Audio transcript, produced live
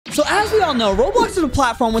So as we all know, Roblox is a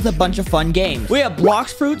platform with a bunch of fun games. We have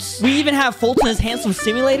Blocks Fruits. We even have Foltyn's Handsome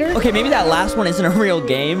Simulator. Okay, maybe that last one isn't a real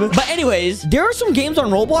game. But anyways, there are some games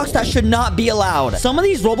on Roblox that should not be allowed. Some of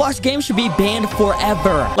these Roblox games should be banned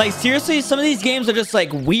forever. Like, seriously, some of these games are just,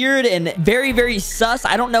 like, weird and very, very sus.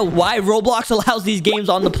 I don't know why Roblox allows these games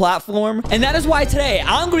on the platform. And that is why today,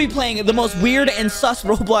 I'm going to be playing the most weird and sus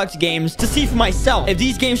Roblox games to see for myself if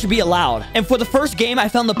these games should be allowed. And for the first game, I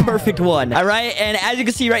found the perfect one. All right? And as you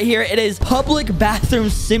can see right here, it is Public Bathroom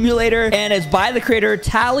Simulator. And it's by the creator,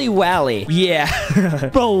 Tally Wally. Yeah.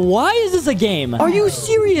 Bro, why is this a game? Are you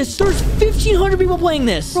serious? There's 1,500 people playing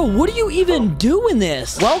this. Bro, what do you even do in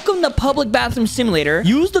this? Welcome to Public Bathroom Simulator.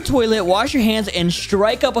 Use the toilet, wash your hands, and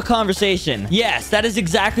strike up a conversation. Yes, that is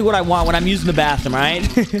exactly what I want when I'm using the bathroom, right?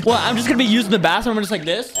 Well, I'm just gonna be using the bathroom. I'm just like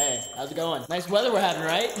this. Hey, how's it going? Nice weather we're having,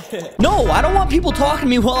 right? No, I don't want people talking to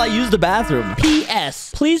me while I use the bathroom.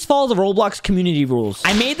 P.S. Please follow the Roblox community rules.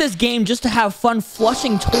 I made this game just to have fun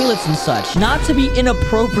flushing toilets and such, not to be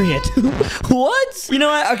inappropriate. What? You know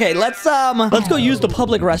what? Okay, let's go use the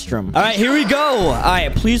public restroom. All right, here we go. All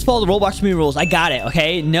right, please follow the Roblox community rules. I got it.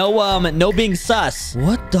 Okay, no being sus.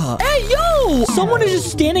 What the? Hey, yo! Someone is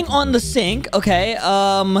just standing on the sink. Okay,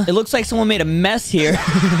 it looks like someone made a mess here.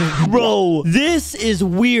 Bro, this is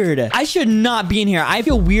weird. I should not be in here. I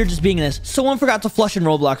feel weird just being in this. Someone forgot to flush in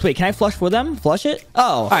Roblox. Wait, can I flush for them? Flush it?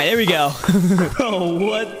 Oh, all right, there we go. Bro,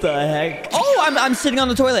 what the heck? Oh, I'm sitting on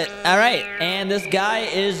the toilet. All right, and this guy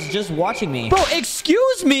is just watching me. Bro,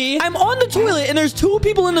 excuse me. I'm on the toilet, and there's 2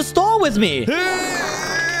 people in the stall with me.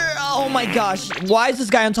 Oh my gosh. Why is this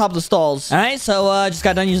guy on top of the stalls? All right, so just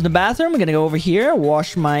got done using the bathroom. I'm gonna go over here,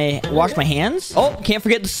 wash my hands. Oh, can't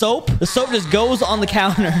forget the soap. The soap just goes on the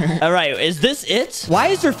counter. All right, is this it? Why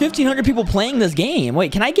is there 1,500 people playing this game?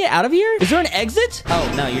 Wait, can I get out of here? Is there an exit?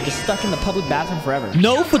 Oh, no, you're just stuck in the public bathroom forever.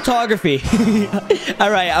 No photography. All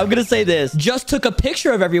right, I'm gonna say this. Just took a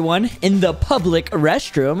picture of everyone in the public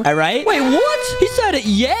restroom. All right. Wait, what? He said,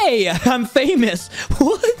 yay, I'm famous.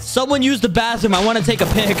 What? Someone used the bathroom. I want to take a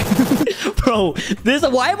pic. Bro,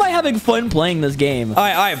 why am I having fun playing this game? All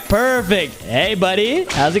right, perfect. Hey, buddy.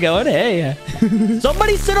 How's it going? Hey.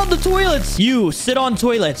 Somebody sit on the toilets. You, sit on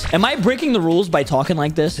toilet. Am I breaking the rules by talking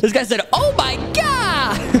like this? This guy said, oh my God.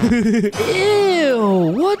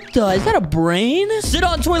 Ew, what the? Is that a brain? Sit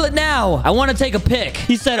on toilet now. I want to take a pic.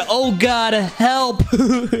 He said, oh God, help. All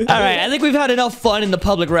right, I think we've had enough fun in the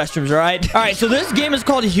public restrooms, all right? All right, so this game is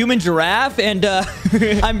called Human Giraffe, and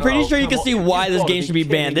I'm pretty sure you can see why this game should be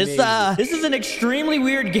banned. This is an extremely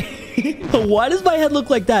weird game. Why does my head look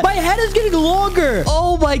like that? My head is getting longer.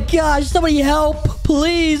 Oh my gosh, somebody help,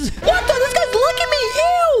 please. What the? This guy's licking me.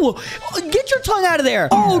 Ew. Get your tongue out of there.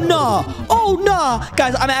 Oh, no. Oh, no.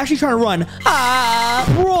 Guys, I'm actually trying to run.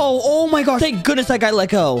 Bro. Oh my gosh. Thank goodness that guy let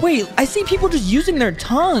go. Wait, I see people just using their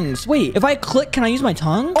tongues. Wait, if I click, can I use my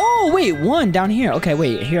tongue? Oh, wait, one down here. Okay,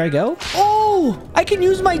 wait, here I go. Oh, I can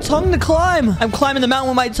use my tongue to climb. I'm climbing the mountain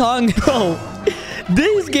with my tongue. Bro.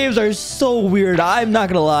 These games are so weird. I'm not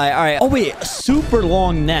gonna lie. All right. Oh, wait. Super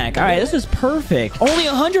long neck. All right. This is perfect. Only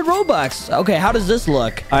 100 Robux. Okay. How does this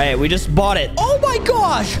look? All right. We just bought it. Oh, my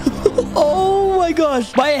gosh. Oh, my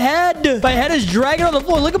gosh. My head is dragging on the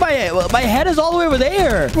floor. Look at my head. My head is all the way over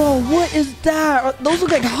there. Bro, what is that? Those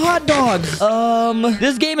look like hot dogs.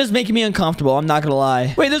 This game is making me uncomfortable. I'm not gonna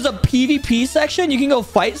lie. Wait, there's a PvP section? You can go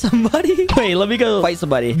fight somebody? Wait, let me go fight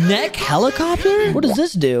somebody. Neck helicopter? What does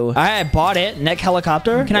this do? All right. I bought it. Neck helicopter.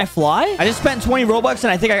 Can I fly? I just spent 20 Robux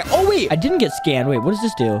and I think oh, wait. I didn't get scanned. Wait, what does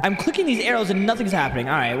this do? I'm clicking these arrows and nothing's happening.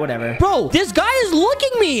 All right, whatever. Bro, this guy is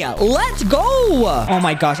looking me. Let's go. Oh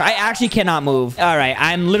my gosh. I actually cannot move. All right.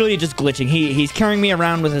 I'm literally just glitching. He's carrying me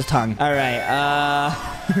around with his tongue. All right.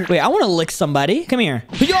 Wait, I want to lick somebody. Come here.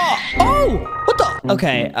 Oh, what the?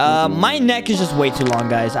 Okay. My neck is just way too long,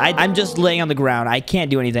 guys. I'm just laying on the ground. I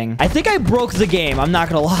can't do anything. I think I broke the game. I'm not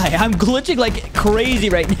gonna lie. I'm glitching like crazy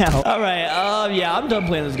right now. All right. Yeah, I'm done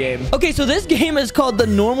playing this game. Okay, so this game is called the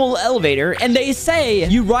normal elevator, and they say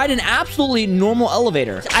you ride an absolutely normal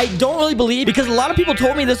elevator. I don't really believe, because a lot of people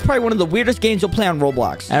told me this is probably one of the weirdest games you'll play on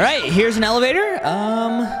Roblox. All right, here's an elevator.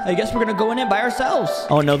 I guess we're gonna go in it by ourselves.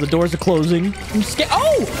 Oh no, the doors are closing. I'm scared.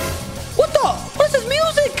 Oh, what the? What is this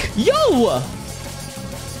music? Yo.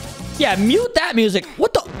 Yeah, mute that music.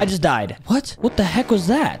 What the? I just died. What? What the heck was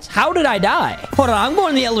that? How did I die? Hold on, I'm going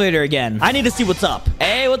in the elevator again. I need to see what's up.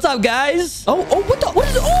 Hey, what's up, guys? Oh, what the? What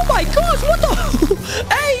is it? Oh my gosh, what the?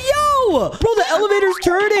 Hey, yo! Bro, the elevator's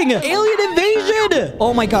turning. Alien invasion.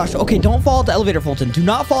 Oh my gosh. Okay, don't fall out the elevator, Foltyn. Do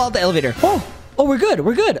not fall out the elevator. Oh, we're good.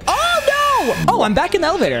 We're good. Oh, no! Oh, I'm back in the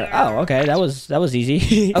elevator. Oh, okay. That was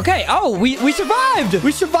easy. Okay. Oh, we survived.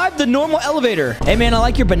 We survived the normal elevator. Hey, man, I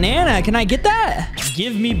like your banana. Can I get that?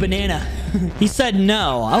 Give me banana. He said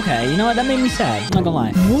no. Okay, you know what? That made me sad. I'm not gonna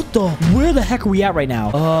lie. What the? Where the heck are we at right now?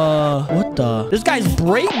 What the? This guy's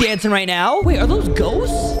breakdancing right now. Wait, are those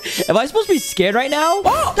ghosts? Am I supposed to be scared right now?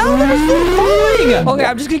 Oh, that was falling. Okay,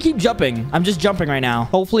 I'm just gonna keep jumping. I'm just jumping right now.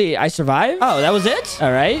 Hopefully, I survive. Oh, that was it?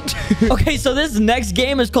 All right. Okay, so this next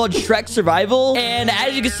game is called Shrek Survival. And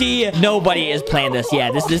as you can see, nobody is playing this.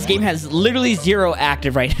 Yeah, this game has literally 0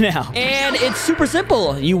 active right now. And it's super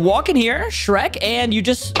simple. You walk in here, Shrek, and you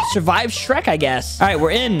just survive Shrek, I guess. All right,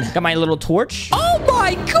 we're in. Got my little torch. Oh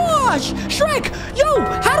my gosh! Shrek! Yo!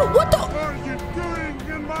 What the? What are you doing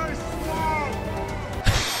in my swamp?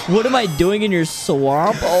 What am I doing in your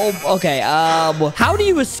swamp? Oh, okay. How do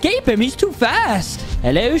you escape him? He's too fast.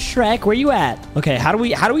 Hello, Shrek. Where you at? Okay, how do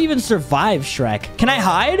we even survive, Shrek? Can I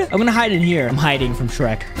hide? I'm gonna hide in here. I'm hiding from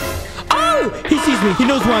Shrek. Oh, he sees me. He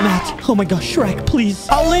knows where I'm at. Oh my gosh, Shrek, please.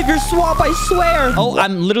 I'll leave your swamp, I swear. Oh,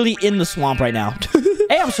 I'm literally in the swamp right now.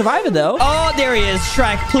 Hey, I'm surviving, though. Oh, there he is.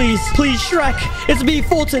 Shrek, please. Please, Shrek. It's me,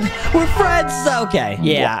 Foltyn. We're friends. Okay.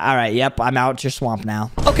 Yeah, all right. Yep, I'm out your swamp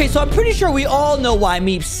now. Okay, so I'm pretty sure we all know why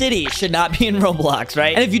Meep City should not be in Roblox,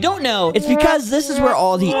 right? And if you don't know, it's because this is where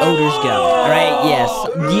all the odors go, all right? Yes,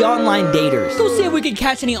 the online daters. Go see if we can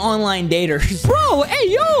catch any online daters. Bro, hey,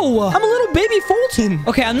 yo. I'm a little baby Foltyn.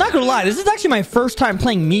 Okay, I'm not gonna lie. This is actually my first time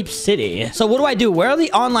playing Meep City. So what do I do? Where are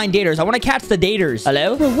the online daters? I want to catch the daters.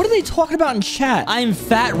 Hello? Bro, what are they talking about in chat? I'm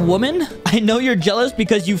fat woman. I know you're jealous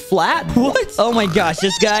because you flat. What? Oh my gosh,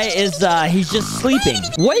 this guy is he's just sleeping.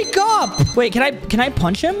 Wake up. Wait, can I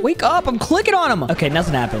punch him? Wake up. I'm clicking on him. Okay,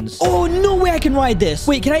 nothing happens. Oh, no way I can ride this.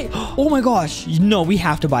 Wait, can I? Oh my gosh. No, we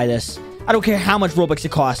have to buy this. I don't care how much Robux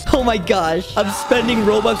it costs. Oh my gosh. I'm spending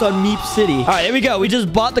Robux on Meep City. All right, here we go. We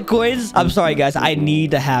just bought the coins. I'm sorry, guys. I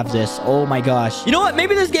need to have this. Oh my gosh. You know what?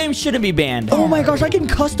 Maybe this game shouldn't be banned. Oh my gosh, I can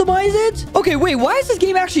customize it? Okay, wait. Why is this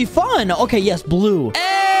game actually fun? Okay, yes, blue.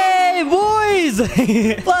 Hey, boys.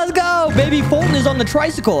 Let's go. Baby Foltyn is on the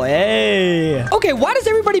tricycle. Hey. Okay, why does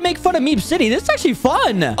everybody make fun of Meep City? This is actually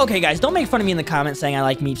fun. Okay, guys, don't make fun of me in the comments saying I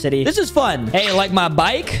like Meep City. This is fun. Hey, like my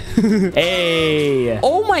bike? Hey.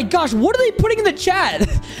 Oh my gosh, what are they putting in the chat?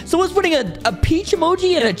 Someone's putting a peach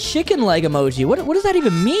emoji and a chicken leg emoji. What does that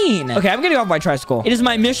even mean? Okay, I'm getting off my tricycle. It is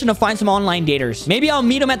my mission to find some online daters. Maybe I'll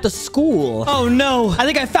meet them at the school. Oh no, I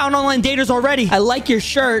think I found online daters already. I like your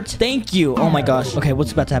shirt. Thank you. Oh my gosh. Okay,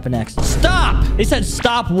 what's about to happen next? Stop. They said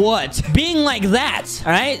stop what? Being like that.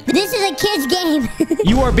 All right. This is a kid's game.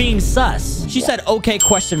 You are being sus. She said okay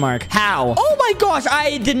question mark. How? Oh my gosh,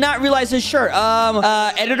 I did not realize his shirt.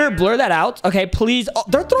 Editor, blur that out. Okay, please. Oh,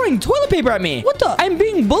 they're throwing toilet paper at me. What the? I'm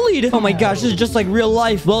being bullied. Oh my gosh, this is just like real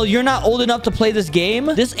life. Well, you're not old enough to play this game.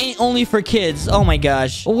 This ain't only for kids. Oh my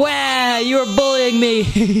gosh. Wow, you're bullying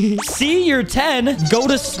me. See, you're 10. Go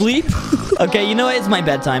to sleep. Okay, you know what? It's my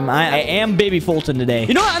bedtime. I am baby Foltyn today.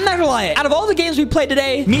 You know what? I'm not gonna lie. Out of all the games we played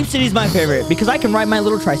today, Meep City's my favorite because I can ride my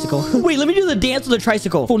little tricycle. Wait, let me do the dance of the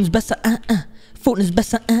tricycle. Foltyn's best. Foltyn's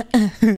best.